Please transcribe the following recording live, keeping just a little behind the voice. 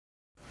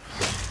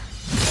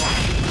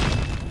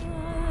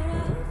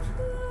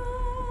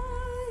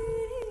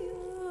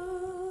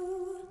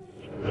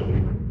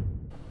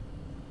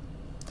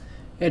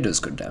It does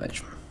good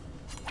damage.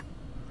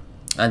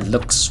 And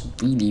looks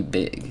really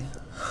big.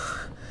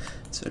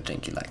 So I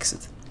think he likes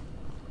it.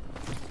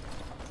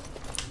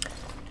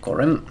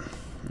 Gorham.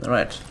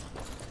 Alright.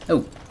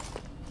 Oh.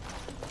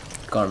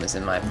 Gorham is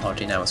in my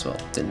party now as well.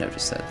 Didn't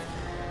notice that.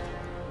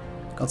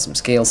 Got some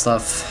scale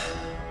stuff.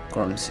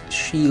 Gorham's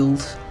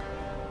shield.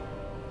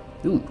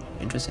 Ooh,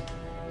 interesting.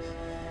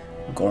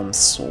 Gorham's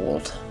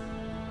sword.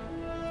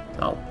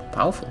 Oh,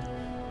 powerful.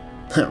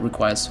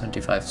 Requires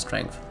 25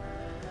 strength.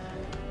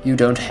 You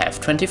don't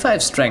have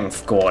 25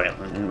 strength,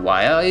 Gorham.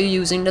 Why are you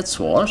using that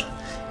sword?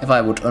 If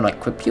I would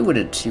unequip you with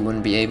it, you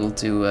wouldn't be able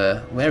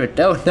to wear it.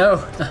 No,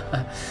 no!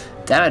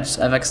 Damn it,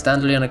 I've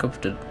accidentally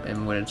unequipped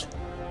him with it.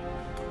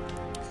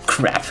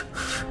 Crap.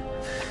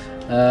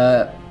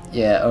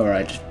 Yeah,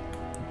 alright.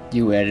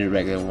 You wear the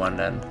regular one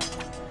then.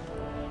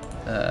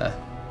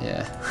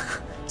 Yeah.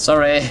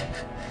 Sorry!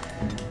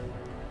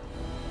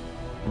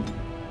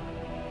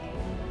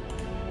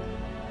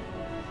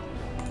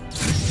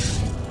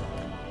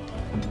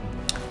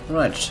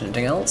 Right,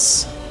 anything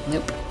else?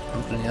 Nope.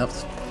 Opening up.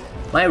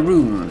 My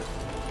room!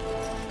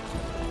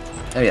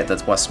 Oh yeah,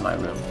 that was my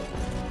room.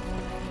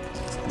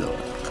 Door.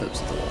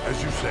 Close the door.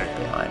 As you say.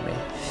 Behind me.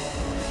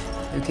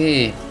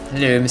 Okay.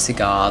 Hello, Mr.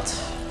 Guard.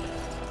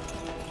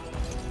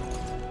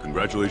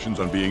 Congratulations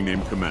on being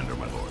named Commander,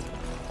 my lord.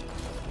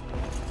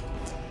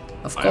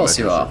 Of course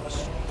you are.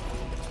 Service.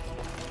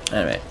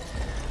 Anyway,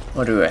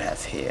 what do I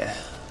have here?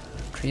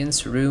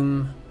 Trian's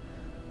room,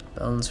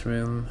 Bellen's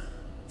room,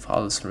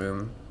 Father's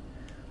room,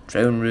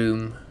 drone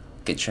room,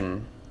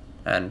 kitchen,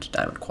 and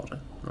diamond quarter.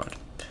 Right.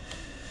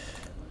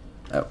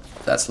 Oh,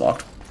 that's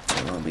locked.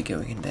 So we'll be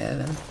going in there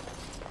then.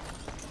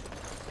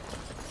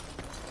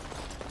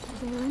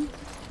 Baron?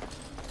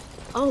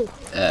 Oh.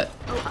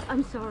 Oh,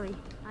 I'm sorry.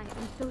 I'm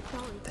so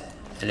sorry.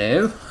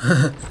 Hello?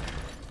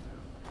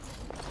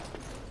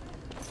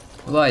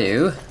 Who are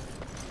you?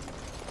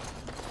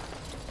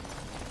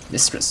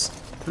 Mistress.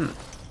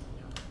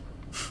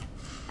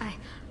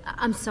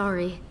 I'm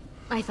sorry.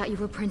 I thought you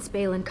were Prince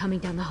Balin coming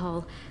down the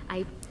hall.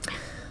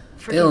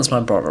 Balin's my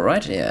brother,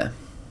 right? Yeah.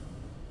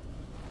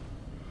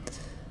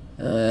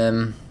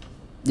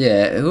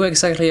 Yeah, who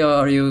exactly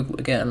are you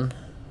again?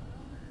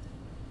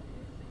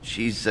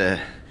 She's,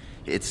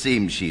 it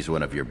seems she's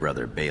one of your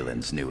brother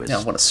Balin's newest...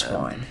 Yeah, what a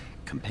swine.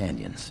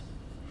 Companions.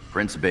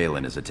 Prince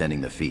Balin is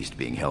attending the feast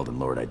being held in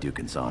Lord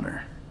Iduken's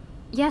honor.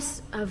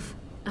 Yes, of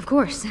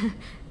course.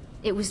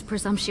 It was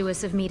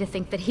presumptuous of me to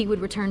think that he would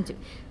return to...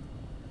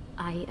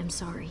 I am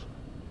sorry.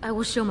 I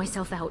will show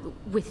myself out,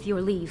 with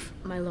your leave,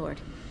 my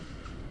lord.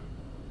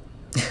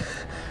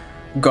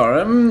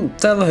 Gorham,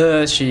 tell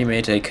her she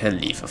may take her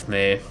leave of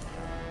me.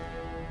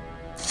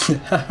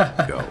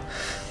 Go.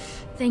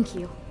 Thank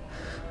you.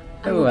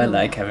 Oh, I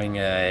like having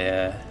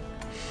a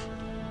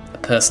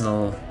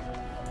personal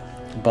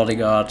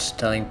bodyguard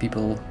telling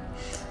people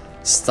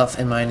stuff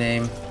in my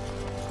name.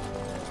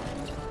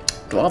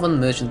 Dwarven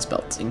Merchant's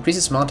Belt.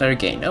 Increases monetary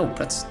gain. Oh,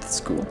 that's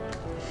cool.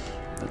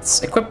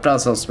 Let's equip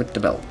ourselves with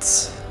the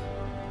belts.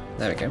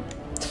 There we go.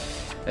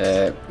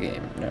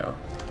 Game, no.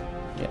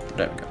 Yeah,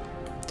 there we go.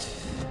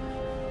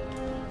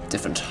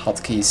 Different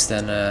hotkeys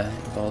than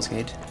Baldur's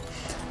Gate.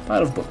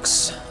 Pile of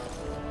books.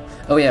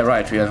 Oh yeah,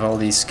 right, we have all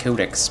these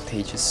codex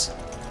pages.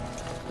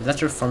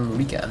 Letter from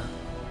Riga.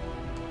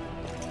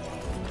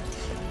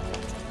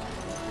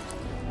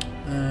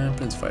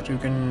 Prince of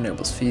Iduken,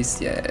 Noble's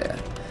Feast, yeah.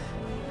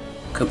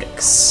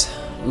 Codex.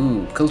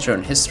 Ooh, culture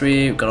and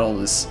history, we've got all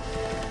this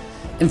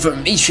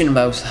information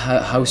about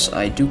House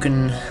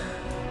Iduken.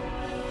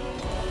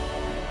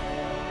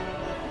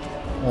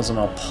 Also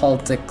more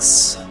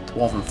politics,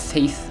 Dwarven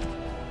faith.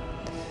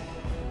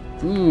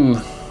 Ooh.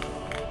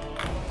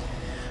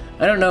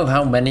 I don't know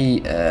how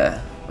many,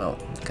 well,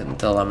 I couldn't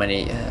tell how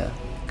many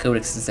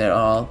codexes there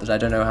are, but I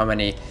don't know how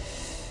many,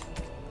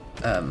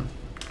 God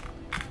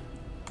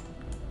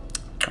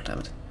damn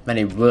it,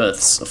 many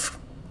worths of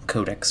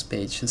codex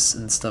pages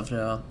and stuff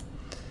there are.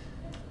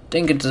 I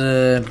think it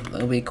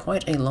will be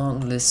quite a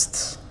long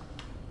list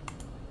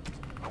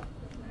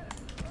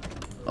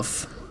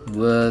of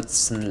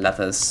words and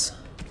letters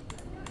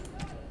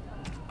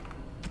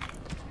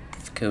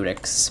of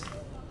codex.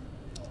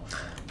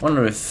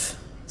 Wonder if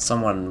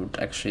someone would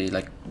actually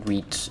like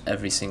read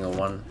every single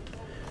one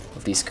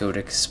of these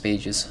codex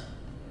pages.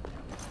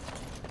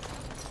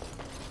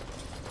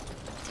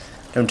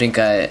 Don't think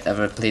I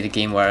ever played a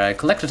game where I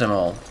collected them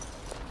all.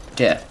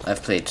 Yeah,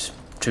 I've played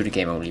through the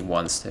game only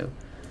once though.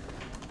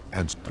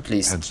 At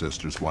least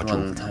ancestors watch one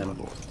over you, time. my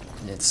lord.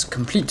 It's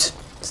complete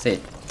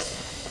state.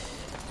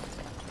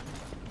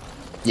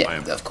 Yeah,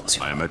 of course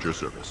you I am at your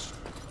service.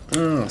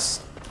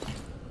 Yes.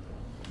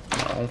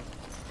 No.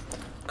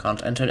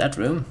 Can't enter that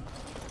room.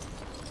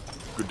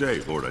 Good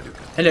day, Lord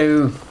Iduken.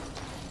 Hello.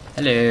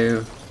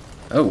 Hello.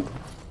 Oh,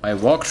 I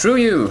walked through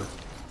you.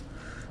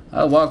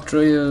 I walked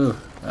through you.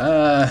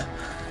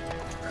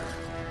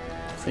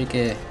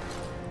 Freaky.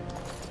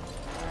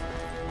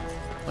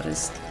 What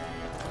is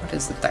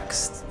the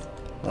text?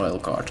 Royal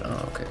guard.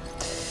 Oh, okay.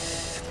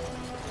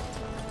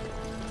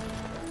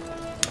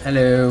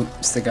 Hello,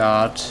 Mr.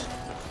 Guard.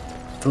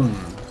 Boom.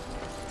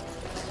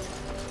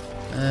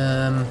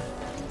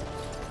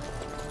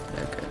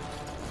 Okay.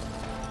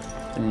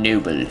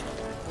 Noble.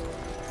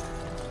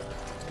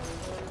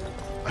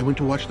 I went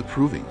to watch the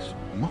provings.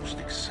 Most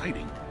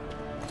exciting.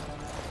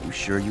 You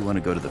sure you want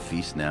to go to the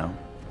feast now?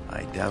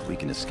 I doubt we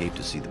can escape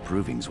to see the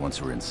provings once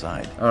we're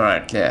inside.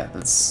 Alright, yeah,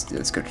 let's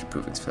go to the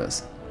provings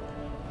first.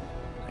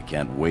 I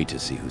can't wait to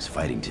see who's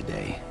fighting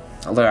today.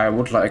 Although I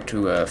would like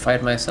to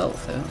fight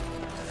myself, yeah.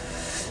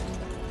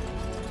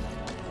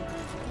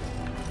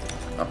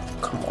 Oh,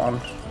 come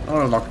on.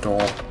 Not a locked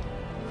door.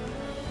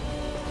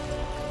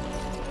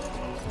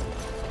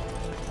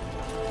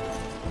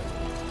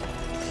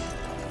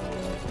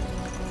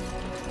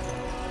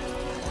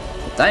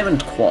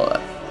 Diamond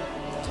Quarter.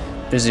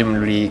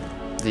 Presumably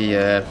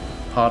the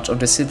part of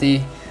the city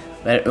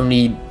where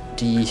only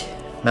the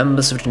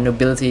members of the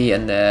nobility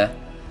and their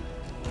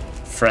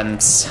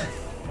friends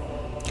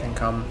can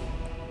come.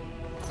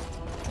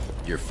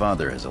 Your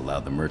father has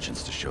allowed the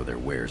merchants to show their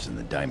wares in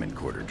the Diamond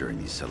Quarter during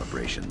these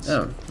celebrations.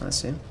 Oh, I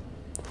see.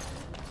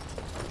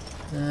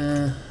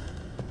 Oh,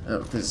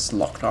 this is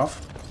locked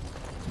off.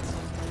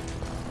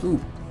 Ooh,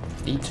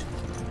 neat.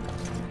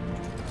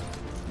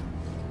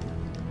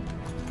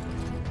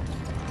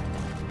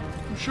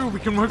 I'm sure we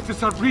can work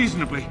this out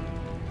reasonably.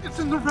 It's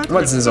in the records.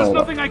 What's this There's all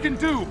about? nothing I can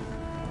do.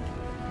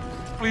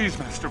 Please,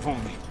 Master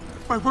Volney.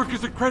 My work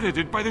is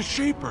accredited by the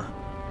Shaper.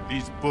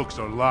 These books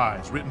are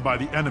lies written by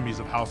the enemies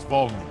of House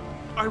Volney.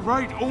 I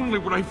write only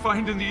what I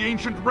find in the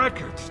ancient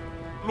records.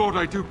 Lord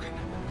Iduken,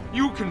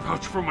 you can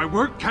vouch for my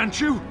work, can't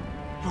you?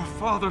 Your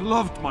father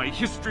loved my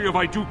History of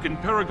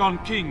Iduken, Paragon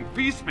King,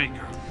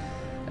 Peacemaker.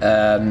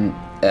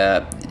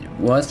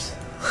 What?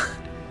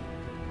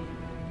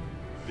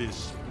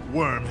 This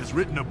worm has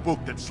written a book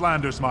that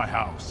slanders my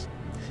house.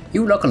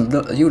 You look a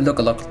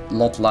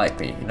lot like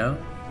me, you know?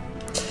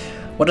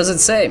 What does it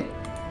say?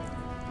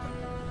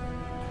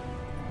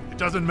 It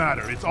doesn't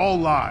matter, it's all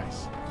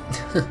lies.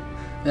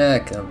 Yeah,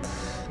 come.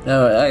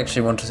 No, I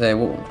actually want to say,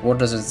 what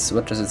does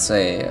it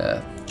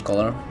say,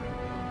 Scholar?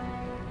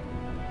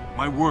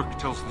 My work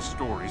tells the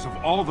stories of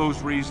all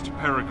those raised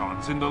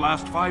paragons in the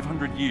last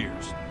 500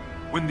 years.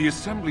 When the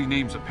Assembly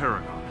names a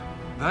paragon,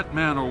 that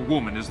man or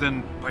woman is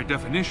then, by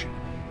definition,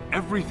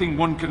 everything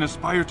one can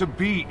aspire to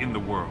be in the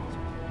world.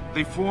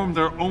 They form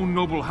their own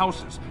noble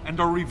houses and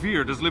are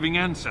revered as living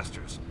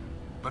ancestors.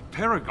 But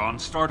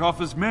paragons start off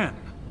as men.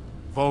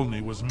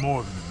 Volney was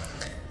more than a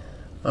man.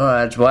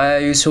 Alright, why are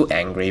you so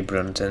angry,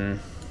 Brunton?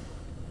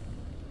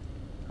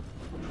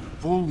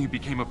 Volney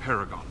became a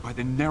paragon by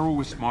the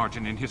narrowest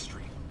margin in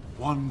history.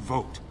 One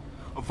vote.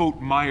 A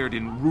vote mired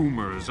in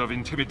rumors of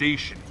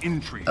intimidation,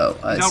 intrigue, Oh,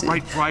 I and see.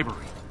 outright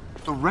bribery.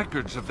 The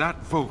records of that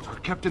vote are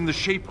kept in the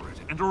Shaperate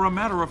and are a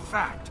matter of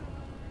fact.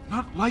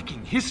 Not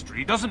liking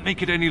history doesn't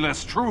make it any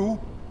less true.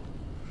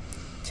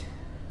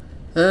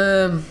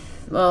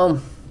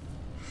 Well,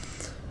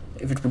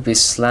 if it would be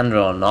slander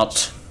or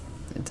not,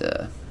 it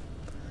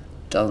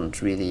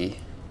doesn't really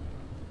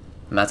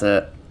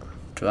matter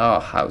to our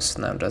house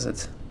now, does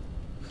it?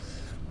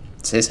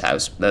 It's his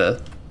house,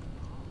 but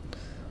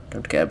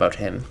don't care about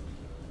him.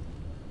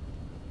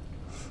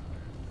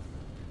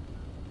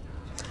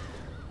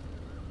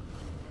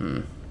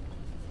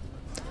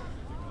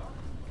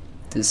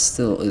 This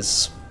still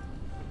is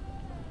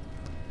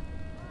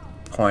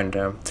point.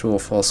 True or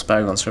false,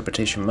 Paragon's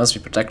reputation must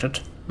be protected.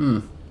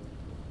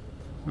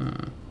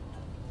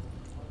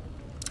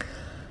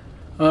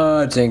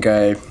 I think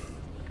I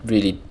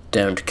really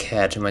don't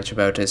care too much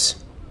about this.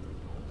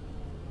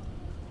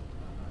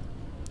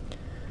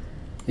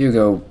 You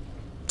go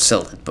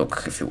sell that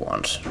book if you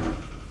want.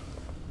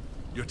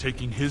 You're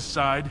taking his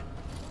side?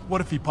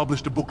 What if he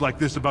published a book like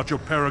this about your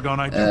paragon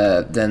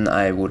idea? Then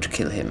I would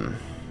kill him.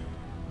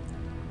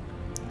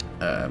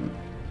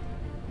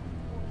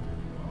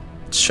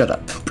 Shut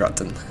up,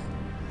 Brunton.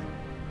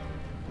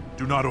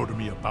 Do not order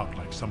me about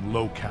like some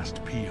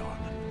low-caste peon.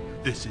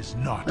 This is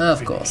not Of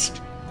finished. course.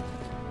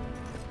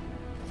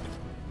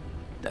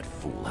 That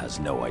fool has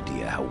no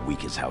idea how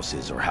weak his house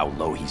is or how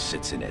low he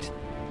sits in it.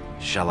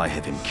 Shall I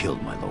have him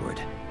killed, my lord?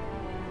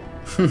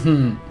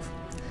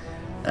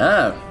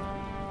 Ah.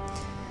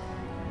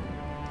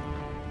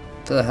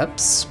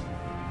 Perhaps.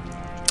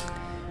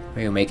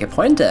 You make a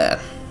point there.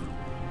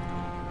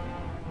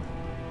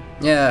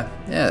 Yeah.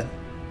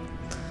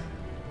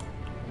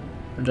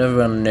 But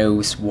everyone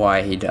knows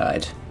why he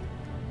died.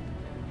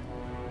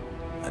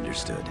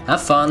 Understood.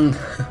 Have fun.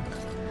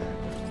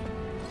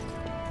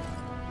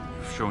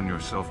 You've shown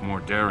yourself more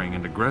daring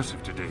and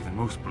aggressive today than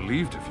most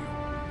believed of you.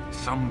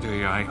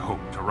 Someday I hope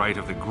to write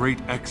of the great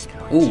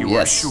exploits Ooh, you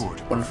yes. are sure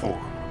to Wonderful.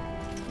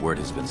 perform. Word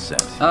has been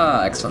sent.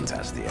 Ah, excellent.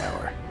 Past the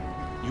hour.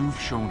 You've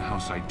shown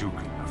House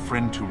Iduken a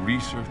friend to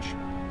research,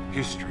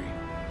 history,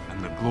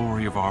 and the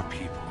glory of our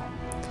people.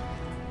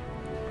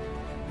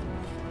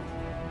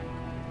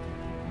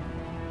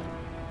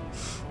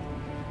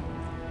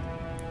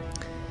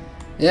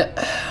 Yeah,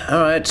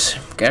 alright.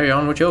 Carry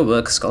on with your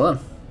work, Scholar.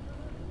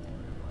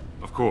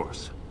 Of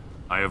course.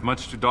 I have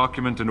much to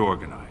document and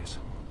organize.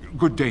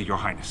 Good day, Your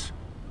Highness.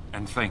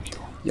 And thank you.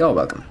 You're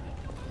welcome.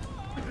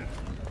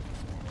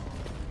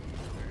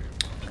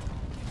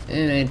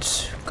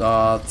 Innate,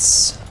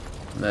 guards,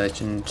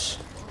 merchant,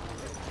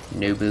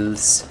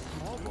 nobles.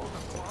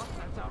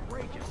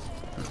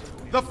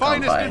 The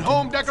finest in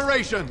home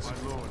decorations!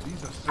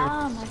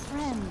 My my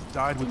friend.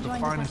 dyed with the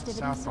Enjoying the finest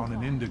festivities so saffron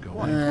and far? indigo.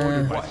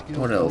 Embroidered by skilled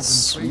What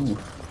else? elven Ooh,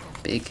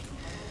 big.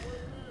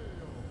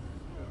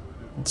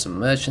 And some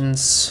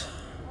merchants.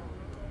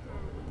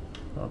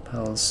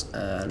 Pals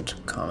and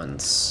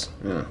commons.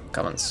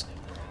 Commons.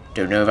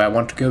 Don't know if I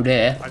want to go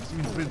there. I've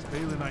seen Prince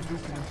Balin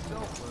Iduken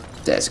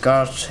himself. There's a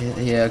guard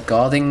here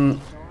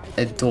guarding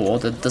a door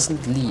that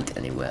doesn't lead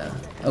anywhere.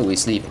 Oh,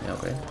 he's leaving,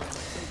 okay.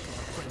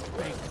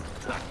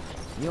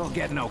 You'll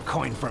get no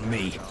coin from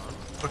me.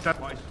 But that,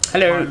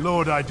 Hello. my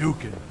lord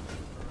Iduken,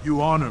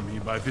 you honor me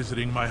by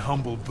visiting my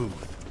humble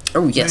booth.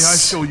 Oh May I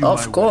yes, show you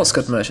of my course,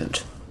 wares? good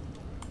merchant.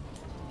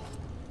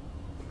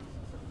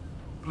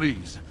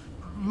 Please,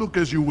 look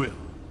as you will.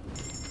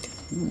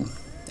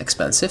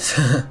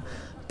 Expensive.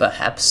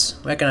 Perhaps.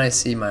 Where can I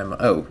see my...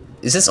 Oh,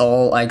 is this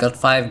all? I got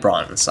 5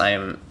 bronze. I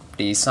am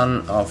the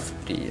son of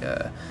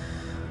the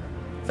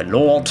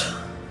lord,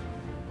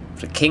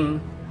 the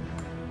king,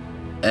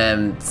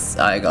 and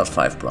I got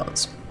 5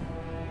 bronze.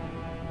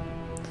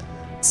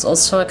 It's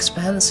also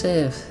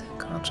expensive.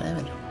 God damn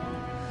it.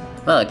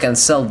 Well, I can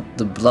sell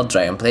the blood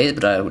dragon plate,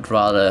 but I would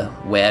rather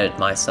wear it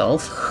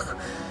myself.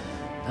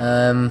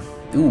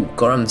 Ooh,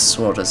 Gorham's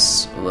sword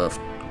is worth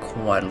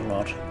quite a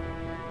lot,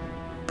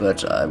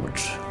 but I would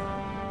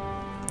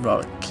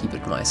rather keep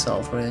it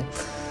myself, really.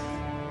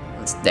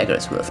 This dagger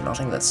is worth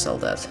nothing, let's sell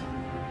that.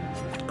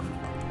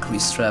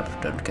 Grease strap,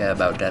 don't care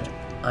about that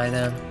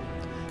either.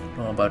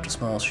 Nor about the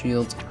small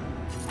shield.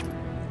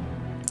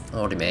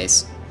 Or the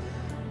mace.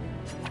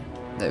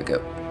 There we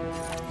go.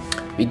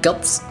 We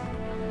got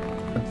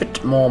a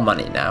bit more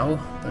money now,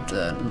 but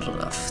not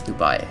enough to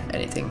buy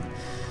anything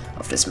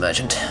of this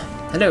merchant.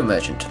 Hello,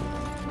 merchant.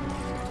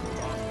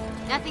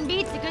 Nothing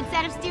beats a good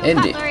set of steel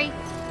Indeed. cutlery.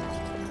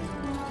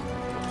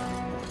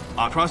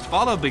 Our trust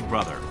follow, big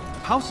brother.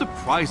 How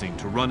surprising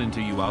to run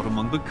into you out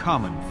among the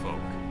common folk.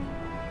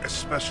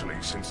 Especially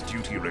since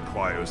duty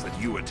requires that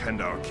you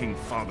attend our King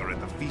Father at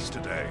the feast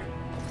today.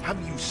 Have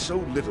you so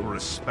little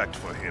respect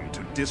for him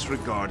to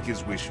disregard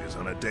his wishes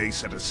on a day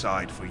set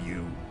aside for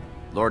you?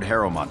 Lord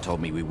Harrowmont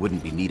told me we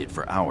wouldn't be needed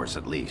for hours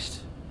at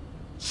least.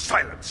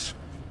 Silence!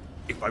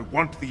 If I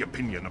want the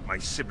opinion of my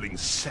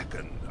siblings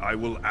second, I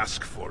will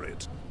ask for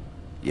it.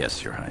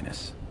 Yes, Your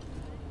Highness.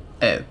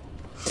 Oh.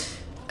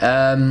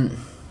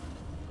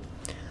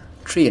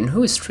 Trian,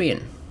 who is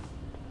Trian?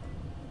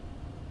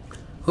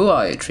 Who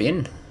are you,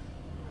 Trian?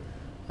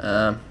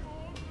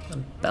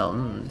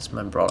 Balin is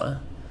my brother.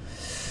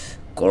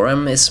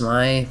 Gorham is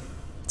my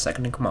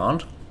second in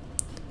command.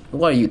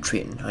 Who are you,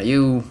 Trian? Are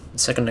you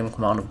second in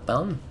command of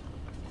Balin?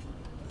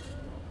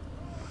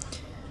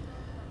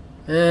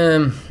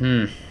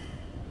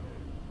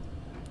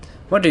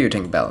 What do you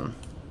think, Balin?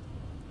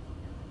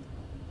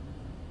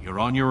 You're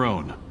on your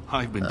own.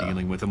 I've been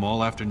dealing with him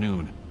all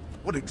afternoon.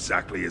 What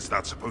exactly is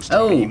that supposed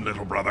to mean,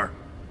 little brother?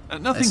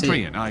 Nothing, see.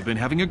 Trian. I've been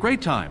having a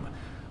great time.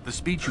 The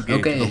speech you gave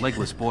Okay. to the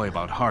legless boy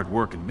about hard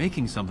work and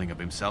making something of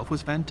himself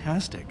was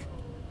fantastic.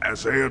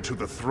 As heir to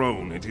the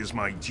throne, it is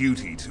my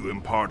duty to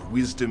impart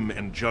wisdom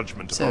and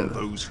judgment So- upon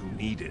those who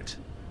need it.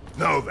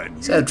 Now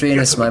then, So you Trian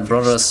get is to my the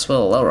brother feast. as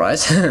well,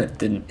 alright.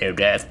 Didn't know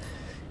that.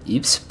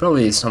 Oops,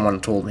 probably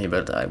someone told me,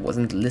 but I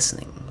wasn't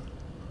listening.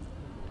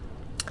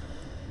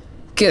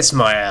 Kiss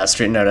my ass,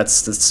 Trian. No,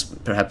 that's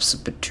perhaps a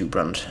bit too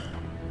blunt.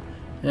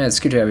 Yeah, it's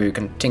good to have you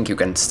can think you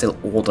can still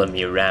order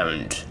me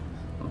around,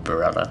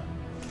 brother.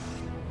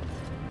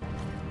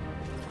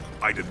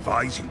 I'd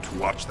advise you to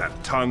watch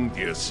that tongue,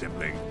 dear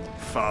sibling.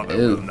 Father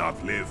Ooh. will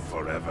not live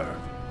forever.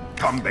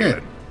 Come,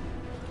 Balin.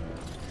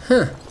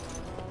 That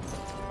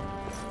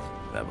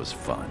was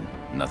fun.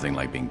 Nothing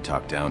like being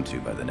talked down to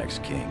by the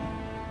next king.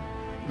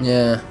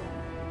 Yeah.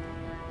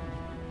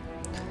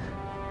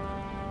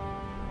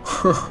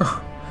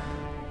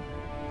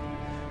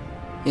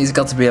 He's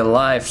got to be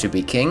alive to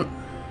be king.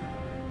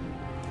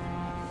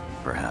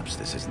 Perhaps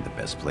this isn't the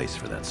best place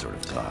for that sort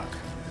of talk.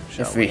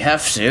 Shall If we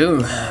have to,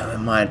 we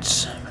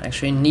might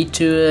actually need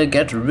to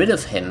get rid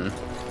of him.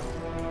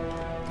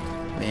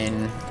 I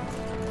mean,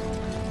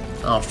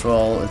 after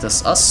all, it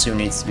is us who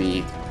needs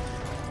to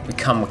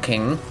become a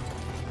king.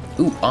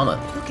 Ooh, armor.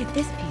 Look at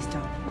this piece,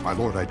 Doc. My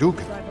lord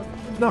Iduken,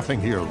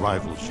 nothing here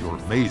rivals your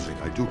amazing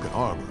Iduken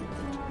armor,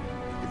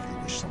 but if you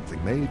wish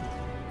something made,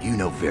 You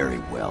know very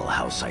well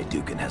House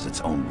Iduken has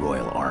its own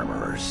royal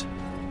armorers.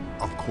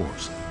 of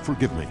course,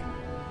 forgive me.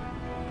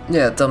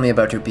 Yeah, tell me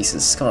about your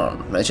pieces. Come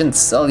on, merchant,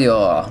 sell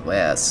your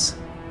wares.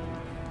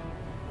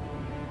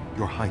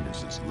 Your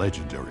Highness's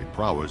legendary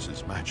prowess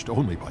is matched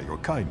only by your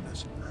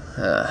kindness.